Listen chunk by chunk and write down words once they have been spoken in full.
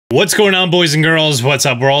What's going on, boys and girls? What's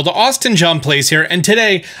up, world? Austin John Plays here, and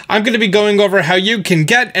today I'm going to be going over how you can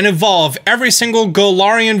get and evolve every single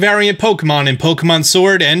Galarian variant Pokemon in Pokemon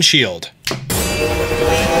Sword and Shield.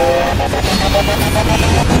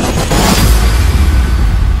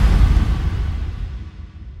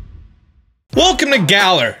 Welcome to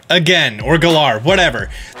Galar, again, or Galar, whatever.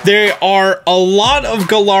 There are a lot of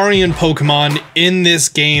Galarian Pokemon in this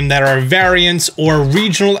game that are variants or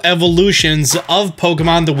regional evolutions of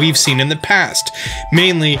Pokemon that we've seen in the past.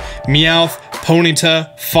 Mainly Meowth,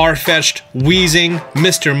 Ponyta, Farfetch'd, Weezing,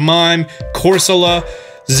 Mr. Mime, Corsola,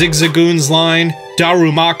 Zigzagoon's line,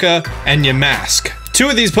 Darumaka, and Yamask. Two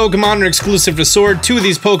of these Pokemon are exclusive to Sword, two of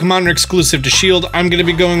these Pokemon are exclusive to Shield. I'm going to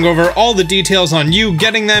be going over all the details on you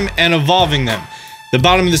getting them and evolving them. The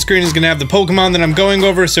bottom of the screen is going to have the Pokemon that I'm going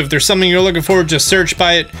over, so if there's something you're looking for, just search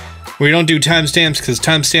by it. We don't do timestamps because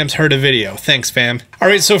timestamps hurt a video. Thanks, fam.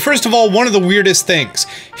 Alright, so first of all, one of the weirdest things.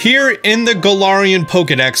 Here in the Galarian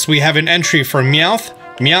Pokedex, we have an entry for Meowth,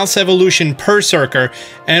 Meowth's evolution Perrserker,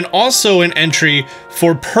 and also an entry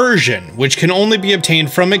for Persian, which can only be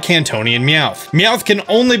obtained from a Kantonian Meowth. Meowth can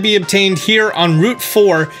only be obtained here on Route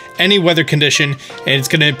 4, any weather condition, and it's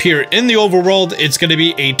going to appear in the overworld. It's going to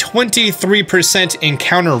be a 23%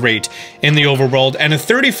 encounter rate in the overworld and a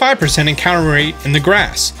 35% encounter rate in the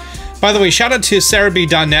grass. By the way, shout out to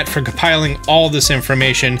Cerebi.net for compiling all this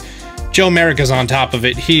information. Joe Merrick is on top of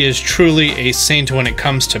it. He is truly a saint when it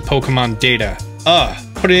comes to Pokemon data.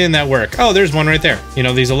 Put it in that work. Oh, there's one right there. You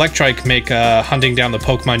know, these Electrike make hunting down the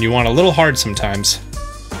Pokemon you want a little hard sometimes.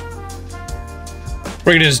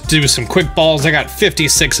 We're gonna just do some quick balls. I got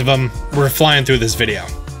 56 of them. We're flying through this video.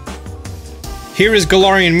 Here is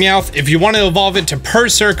Galarian Meowth. If you want to evolve it to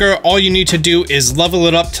Perrserker, all you need to do is level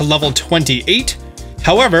it up to level 28.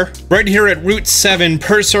 However, right here at Route 7,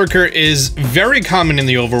 Perrserker is very common in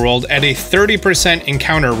the overworld at a 30%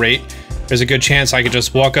 encounter rate. There's a good chance I could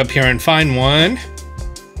just walk up here and find one.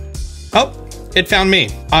 Oh, it found me.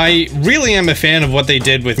 I really am a fan of what they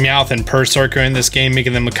did with Meowth and Perrserker in this game,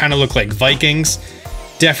 making them kind of look like Vikings.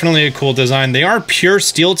 Definitely a cool design. They are pure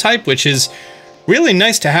steel type, which is really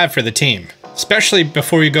nice to have for the team, especially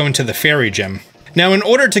before you go into the fairy gym. Now, in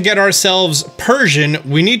order to get ourselves Persian,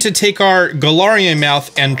 we need to take our Galarian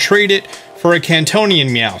Meowth and trade it for a Kantonian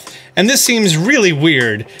Meowth. And this seems really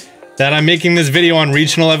weird that I'm making this video on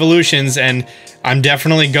regional evolutions, and I'm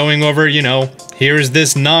definitely going over, you know, here's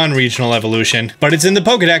this non-regional evolution, but it's in the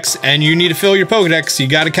Pokedex, and you need to fill your Pokedex. You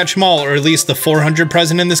gotta catch them all, or at least the 400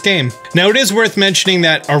 present in this game. Now, it is worth mentioning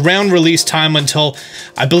that around release time until,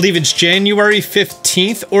 I believe it's January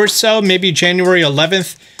 15th or so, maybe January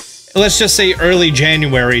 11th, let's just say early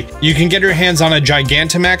January, you can get your hands on a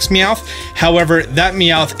Gigantamax Meowth. However, that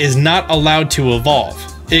Meowth is not allowed to evolve.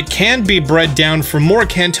 It can be bred down for more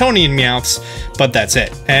Kantonian Meowths, but that's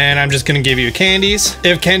it. And I'm just gonna give you candies.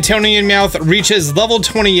 If Kantonian Meowth reaches level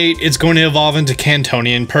 28, it's going to evolve into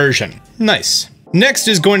Kantonian Persian. Nice. Next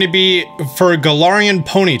is going to be for Galarian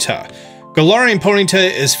Ponyta. Galarian Ponyta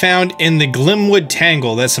is found in the Glimwood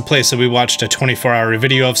Tangle. That's the place that we watched a 24-hour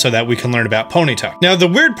video of so that we can learn about Ponyta. Now, the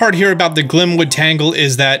weird part here about the Glimwood Tangle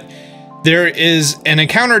is that there is an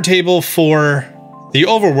encounter table for the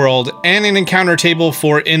overworld and an encounter table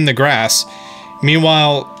for in the grass.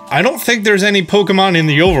 Meanwhile, I don't think there's any Pokemon in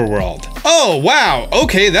the overworld. Oh, wow.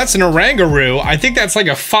 Okay, that's an Oranguru. I think that's like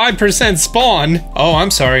a 5% spawn. Oh, I'm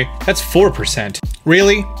sorry. That's 4%.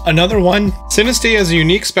 Really? Another one? Sinistea has a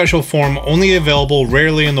unique special form only available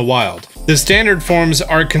rarely in the wild. The standard forms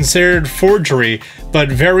are considered forgery, but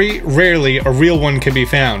very rarely a real one can be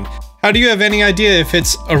found. How do you have any idea if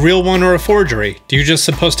it's a real one or a forgery? Do you just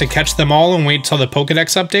supposed to catch them all and wait till the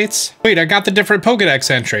Pokedex updates? Wait, I got the different Pokedex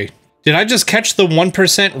entry. Did I just catch the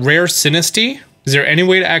 1% rare Sinistea? Is there any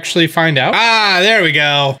way to actually find out? Ah, there we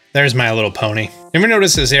go. There's My Little Pony. You ever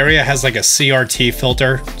notice this area has like a CRT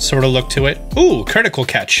filter sort of look to it? Ooh, critical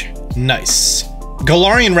catch. Nice.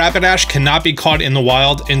 Galarian Rapidash cannot be caught in the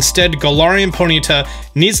wild. Instead, Galarian Ponyta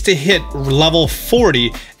needs to hit level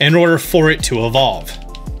 40 in order for it to evolve.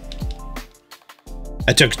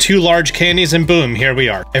 I took 2 large candies and boom, here we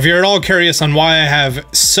are. If you're at all curious on why I have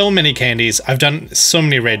so many candies, I've done so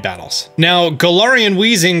many raid battles. Now, Galarian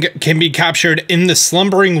Weezing can be captured in the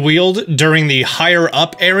Slumbering Weald during the higher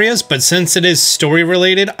up areas, but since it is story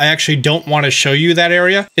related, I actually don't want to show you that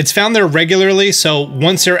area. It's found there regularly, so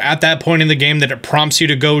once you're at that point in the game that it prompts you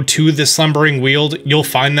to go to the Slumbering Weald, you'll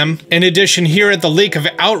find them. In addition, here at the Lake of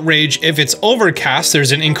Outrage, if it's overcast,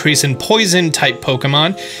 there's an increase in poison type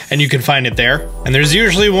Pokemon, and you can find it there. And there's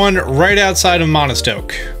usually one right outside of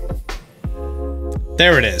Monostoke.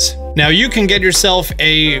 There it is. Now you can get yourself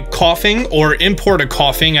a Coughing or import a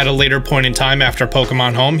Coughing at a later point in time after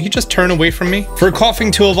Pokemon Home. You just turn away from me. For Coughing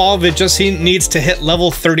to evolve, it just needs to hit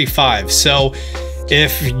level 35. So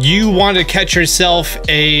if you want to catch yourself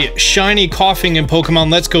a shiny Coughing in Pokemon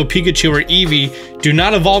Let's Go Pikachu or Eevee, do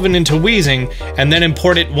not evolve it into Weezing and then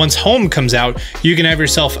import it once Home comes out. You can have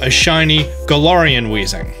yourself a shiny Galarian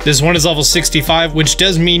Weezing. This one is level 65, which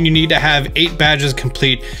does mean you need to have 8 badges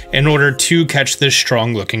complete in order to catch this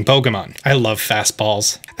strong looking Pokemon. I love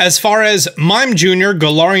fastballs. As far as Mime Jr.,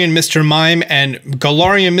 Galarian Mr. Mime, and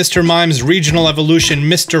Galarian Mr. Mime's regional evolution,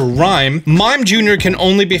 Mr. Rime, Mime Jr. can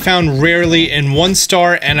only be found rarely in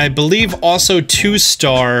 1-star and I believe also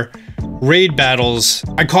 2-star raid battles.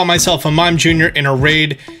 I caught myself a Mime Jr. in a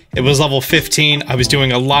raid. It was level 15. I was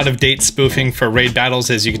doing a lot of date spoofing for raid battles,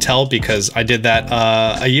 as you can tell, because I did that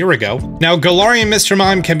a year ago. Now, Galarian Mr.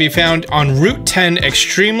 Mime can be found on Route 10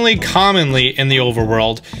 extremely commonly in the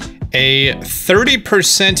overworld, a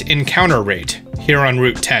 30% encounter rate here on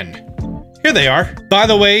Route 10. Here they are. By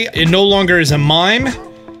the way, it no longer is a mime.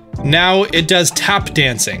 Now it does tap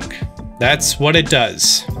dancing. That's what it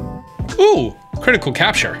does. Ooh, critical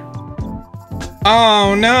capture.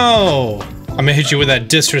 Oh no! I'm gonna hit you with that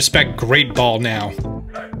disrespect great ball now.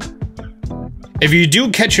 If you do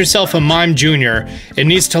catch yourself a Mime Jr., it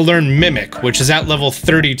needs to learn Mimic, which is at level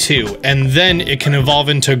 32, and then it can evolve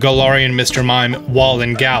into Galarian Mr. Mime while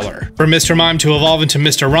in Galar. For Mr. Mime to evolve into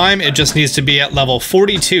Mr. Rime, it just needs to be at level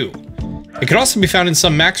 42. It could also be found in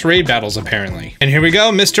some max raid battles, apparently. And here we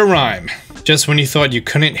go, Mr. Rime. Just when you thought you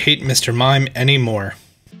couldn't hate Mr. Mime anymore.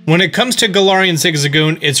 When it comes to Galarian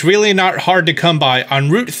Zigzagoon, it's really not hard to come by. On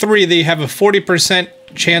Route 3, they have a 40%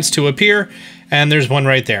 chance to appear, and there's one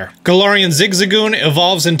right there. Galarian Zigzagoon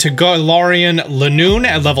evolves into Galarian Linoone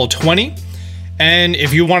at level 20, and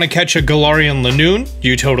if you want to catch a Galarian Linoone,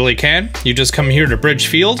 you totally can. You just come here to Bridge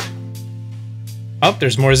Field. Oh,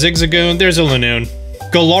 there's more Zigzagoon. There's a Linoone.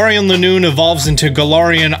 Galarian Linoone evolves into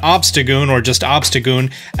Galarian Obstagoon, or just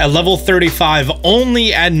Obstagoon, at level 35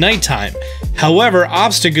 only at nighttime. However,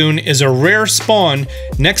 Obstagoon is a rare spawn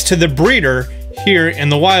next to the breeder here in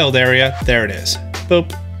the wild area. There it is.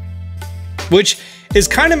 Boop. Which is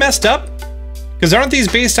kind of messed up, because aren't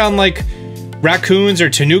these based on like raccoons or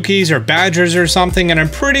tanukis or badgers or something? And I'm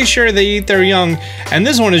pretty sure they eat their young, and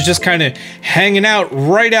this one is just kind of hanging out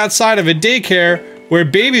right outside of a daycare where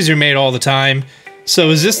babies are made all the time.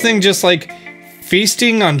 So is this thing just like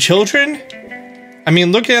feasting on children? I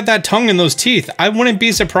mean, look at that tongue and those teeth. I wouldn't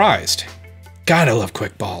be surprised. God, I love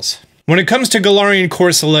quick balls. When it comes to Galarian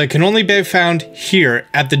Corsola, it can only be found here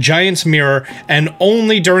at the Giant's Mirror and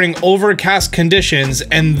only during overcast conditions,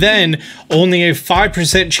 and then only a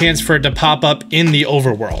 5% chance for it to pop up in the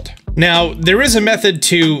overworld. Now, there is a method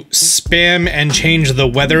to spam and change the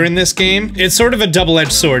weather in this game. It's sort of a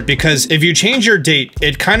double-edged sword, because if you change your date,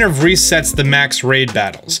 it kind of resets the max raid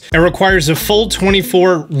battles. It requires a full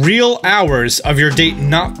 24 real hours of your date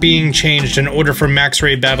not being changed in order for max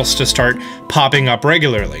raid battles to start popping up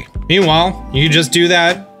regularly. Meanwhile, you just do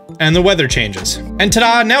that, and the weather changes. And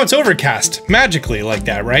ta-da, now it's overcast. Magically like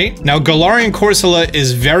that, right? Now, Galarian Corsola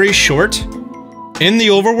is very short. In the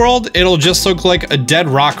overworld, it'll just look like a dead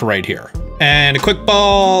rock right here. And a quick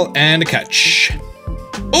ball, and a catch.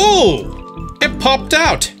 Ooh! It popped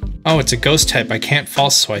out! Oh, it's a ghost type, I can't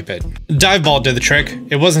false swipe it. Dive ball did the trick.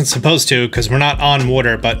 It wasn't supposed to, because we're not on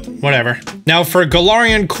water, but whatever. Now for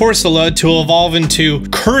Galarian Corsola to evolve into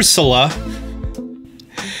Cursola,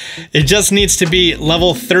 it just needs to be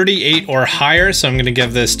level 38 or higher, so I'm gonna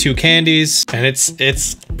give this 2 candies, and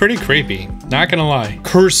it's pretty creepy, not gonna lie.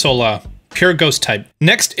 Cursola. Pure ghost type.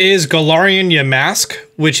 Next is Galarian Yamask,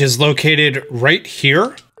 which is located right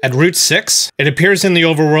here at Route 6. It appears in the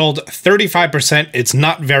overworld 35%. It's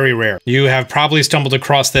not very rare. You have probably stumbled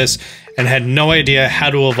across this and had no idea how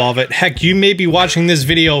to evolve it. Heck, you may be watching this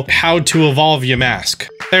video, how to evolve Yamask.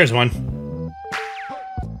 There's one.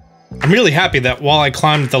 I'm really happy that while I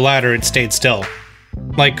climbed the ladder, it stayed still.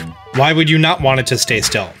 Like, why would you not want it to stay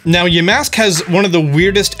still? Now, Yamask has one of the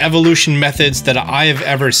weirdest evolution methods that I have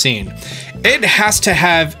ever seen. It has to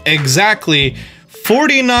have exactly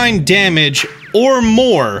 49 damage or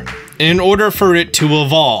more in order for it to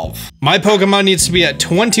evolve. My Pokemon needs to be at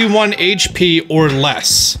 21 HP or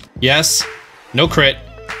less. Yes, no crit.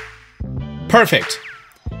 Perfect.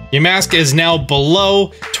 Yamask is now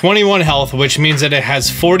below 21 health, which means that it has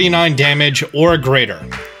 49 damage or greater.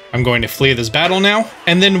 I'm going to flee this battle now.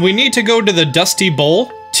 And then we need to go to the Dusty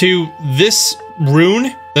Bowl to this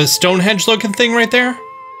rune, the Stonehenge looking thing right there.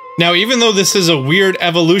 Now, even though this is a weird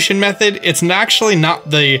evolution method, it's actually not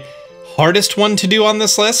the hardest one to do on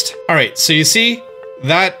this list. All right, so you see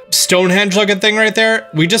that Stonehenge looking thing right there,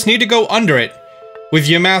 we just need to go under it, with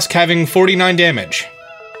Yamask having 49 damage.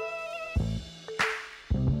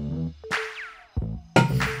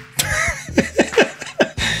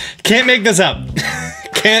 Can't make this up.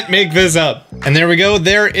 Can't make this up. And there we go,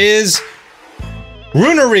 there is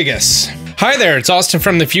Runerigus. Hi there, it's Austin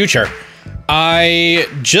from the future. I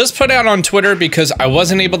just put out on Twitter because I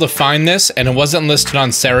wasn't able to find this and it wasn't listed on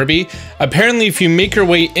Cerebi. Apparently, if you make your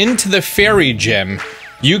way into the fairy gym,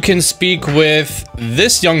 you can speak with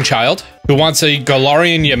this young child who wants a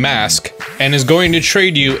Galarian Yamask and is going to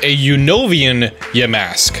trade you a Unovan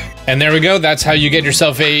Yamask. And there we go, that's how you get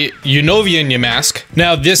yourself a Unovan Yamask.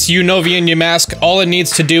 Now this Unovan Yamask, all it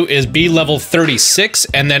needs to do is be level 36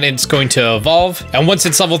 and then it's going to evolve. And once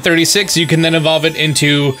it's level 36, you can then evolve it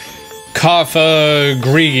into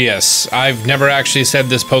Cofagrigus. I've never actually said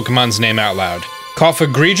this Pokemon's name out loud.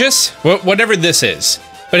 Cofagrigus? Whatever this is.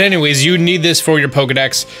 But anyways, you need this for your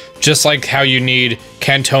Pokedex, just like how you need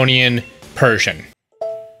Kantonian Persian.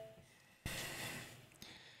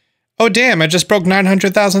 Oh damn, I just broke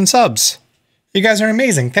 900,000 subs. You guys are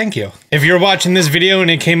amazing, thank you. If you're watching this video and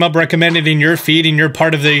it came up recommended in your feed and you're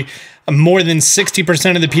part of the more than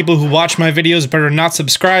 60% of the people who watch my videos but are not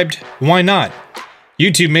subscribed, why not?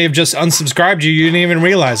 YouTube may have just unsubscribed you, you didn't even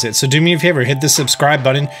realize it, so do me a favor, hit the subscribe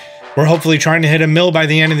button. We're hopefully trying to hit 1 mil by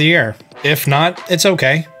the end of the year. If not, it's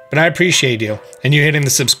okay, but I appreciate you. And you hitting the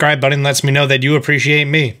subscribe button lets me know that you appreciate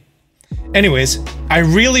me. Anyways, I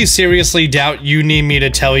really seriously doubt you need me to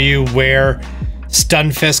tell you where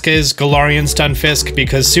Stunfisk is, Galarian Stunfisk,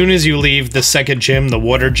 because soon as you leave the second gym, the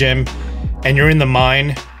water gym, and you're in the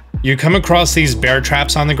mine, you come across these bear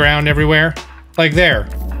traps on the ground everywhere. Like there.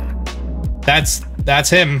 That's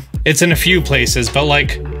him. It's in a few places, but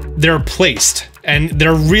like, they're placed. And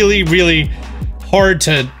they're really, really hard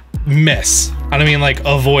to miss. I don't mean like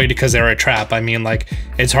avoid because they're a trap. I mean like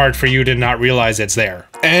it's hard for you to not realize it's there.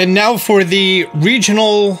 And now for the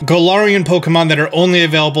regional Galarian Pokemon that are only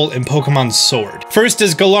available in Pokemon Sword. First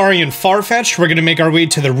is Galarian Farfetch'd. We're gonna make our way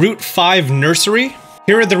to the Route 5 Nursery.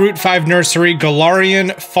 Here at the Route 5 Nursery,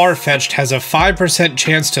 Galarian Farfetch'd has a 5%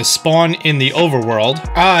 chance to spawn in the overworld.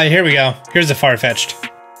 Ah, here we go. Here's a Farfetch'd.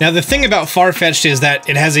 Now the thing about Farfetch'd is that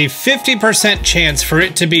it has a 50% chance for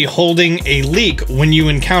it to be holding a leak when you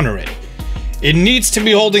encounter it. It needs to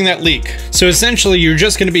be holding that leak. So essentially you're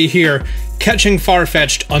just going to be here catching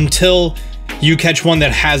Farfetch'd until you catch one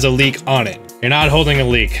that has a leak on it. You're not holding a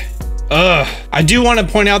leak. Ugh. I do want to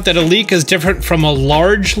point out that a leak is different from a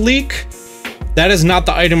large leak. That is not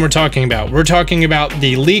the item we're talking about. We're talking about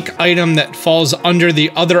the leak item that falls under the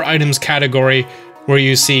other items category where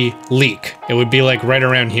you see leak. It would be like right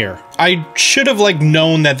around here. I should have like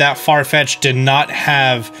known that that Farfetch'd did not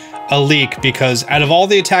have a leak because out of all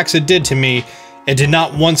the attacks it did to me, it did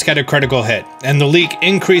not once get a critical hit. And the leak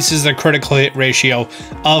increases the critical hit ratio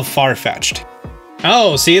of Farfetch'd.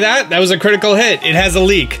 Oh, see that? That was a critical hit. It has a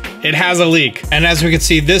leak. It has a leak. And as we can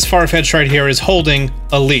see, this Farfetch'd right here is holding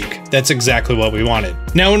a leak. That's exactly what we wanted.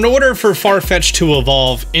 Now, in order for Farfetch'd to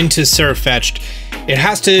evolve into Sirfetch'd, it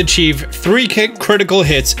has to achieve 3 critical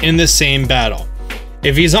hits in the same battle.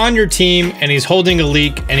 If he's on your team and he's holding a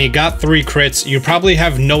leak and he got 3 crits, you probably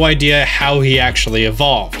have no idea how he actually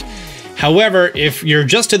evolved. However, if you're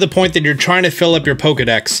just to the point that you're trying to fill up your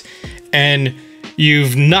Pokedex and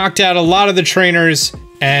you've knocked out a lot of the trainers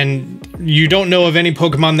and you don't know of any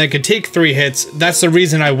Pokemon that could take 3 hits, that's the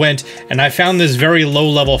reason I went and I found this very low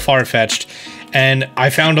level Farfetch'd. And I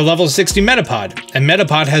found a level 60 Metapod, and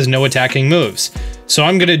Metapod has no attacking moves. So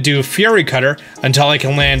I'm gonna do Fury Cutter until I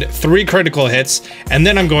can land 3 critical hits, and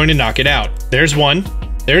then I'm going to knock it out. There's 1,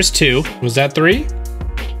 there's 2, was that 3?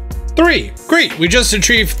 3, great, we just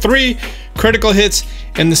achieved 3 critical hits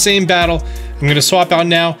in the same battle. I'm gonna swap out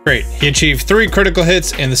now. Great, he achieved 3 critical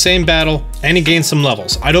hits in the same battle, and he gained some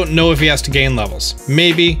levels. I don't know if he has to gain levels.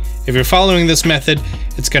 Maybe, if you're following this method,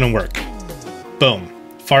 it's gonna work. Boom.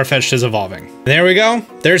 Farfetch'd is evolving. There we go.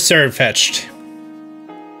 There's Sirfetch'd.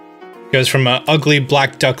 Goes from an ugly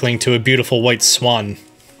black duckling to a beautiful white swan,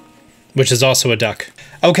 which is also a duck.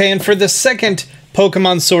 Okay, and for the second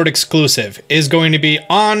Pokemon Sword exclusive is going to be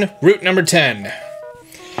on route number 10.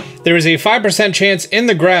 There is a 5% chance in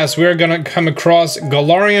the grass we are going to come across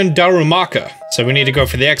Galarian Darumaka. So we need to go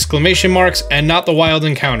for the exclamation marks and not the wild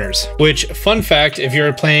encounters. Which, fun fact, if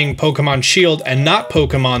you're playing Pokemon Shield and not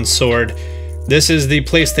Pokemon Sword, this is the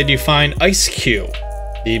place that you find Ice Cube,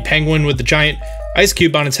 the penguin with the giant ice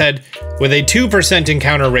cube on its head with a 2%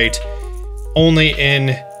 encounter rate, only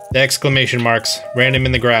in the exclamation marks, random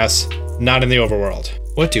in the grass, not in the overworld.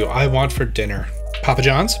 What do I want for dinner? Papa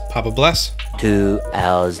John's? Papa bless. 2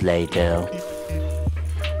 hours later.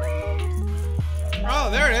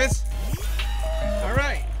 there it is. All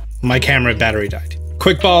right. My camera battery died.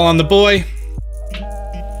 Quick ball on the boy.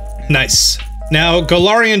 Nice. Now,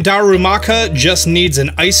 Galarian Darumaka just needs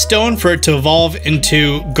an Ice Stone for it to evolve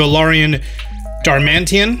into Galarian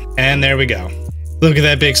Darmanitan, and there we go. Look at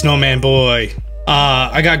that big snowman boy.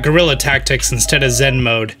 I got Gorilla Tactics instead of Zen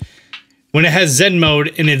mode. When it has Zen mode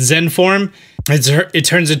in its Zen form, it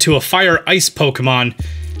turns into a Fire Ice Pokemon,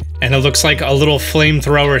 and it looks like a little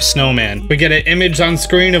flamethrower snowman. We get an image on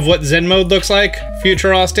screen of what Zen mode looks like,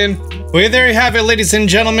 future Austin. Well, there you have it, ladies and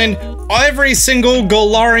gentlemen. Every single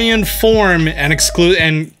Galarian form and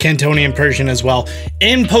Kantonian Persian as well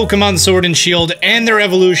in Pokemon Sword and Shield and their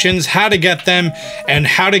evolutions, how to get them, and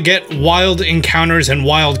how to get wild encounters and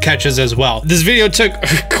wild catches as well. This video took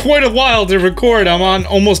quite a while to record. I'm on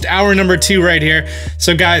almost hour number 2 right here.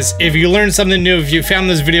 So guys, if you learned something new, if you found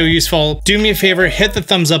this video useful, do me a favor, hit the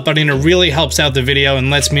thumbs up button. It really helps out the video and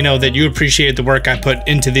lets me know that you appreciate the work I put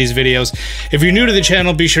into these videos. If you're new to the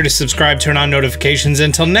channel, be sure to subscribe, turn on notifications.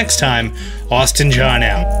 Until next time, Austin John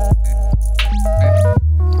out.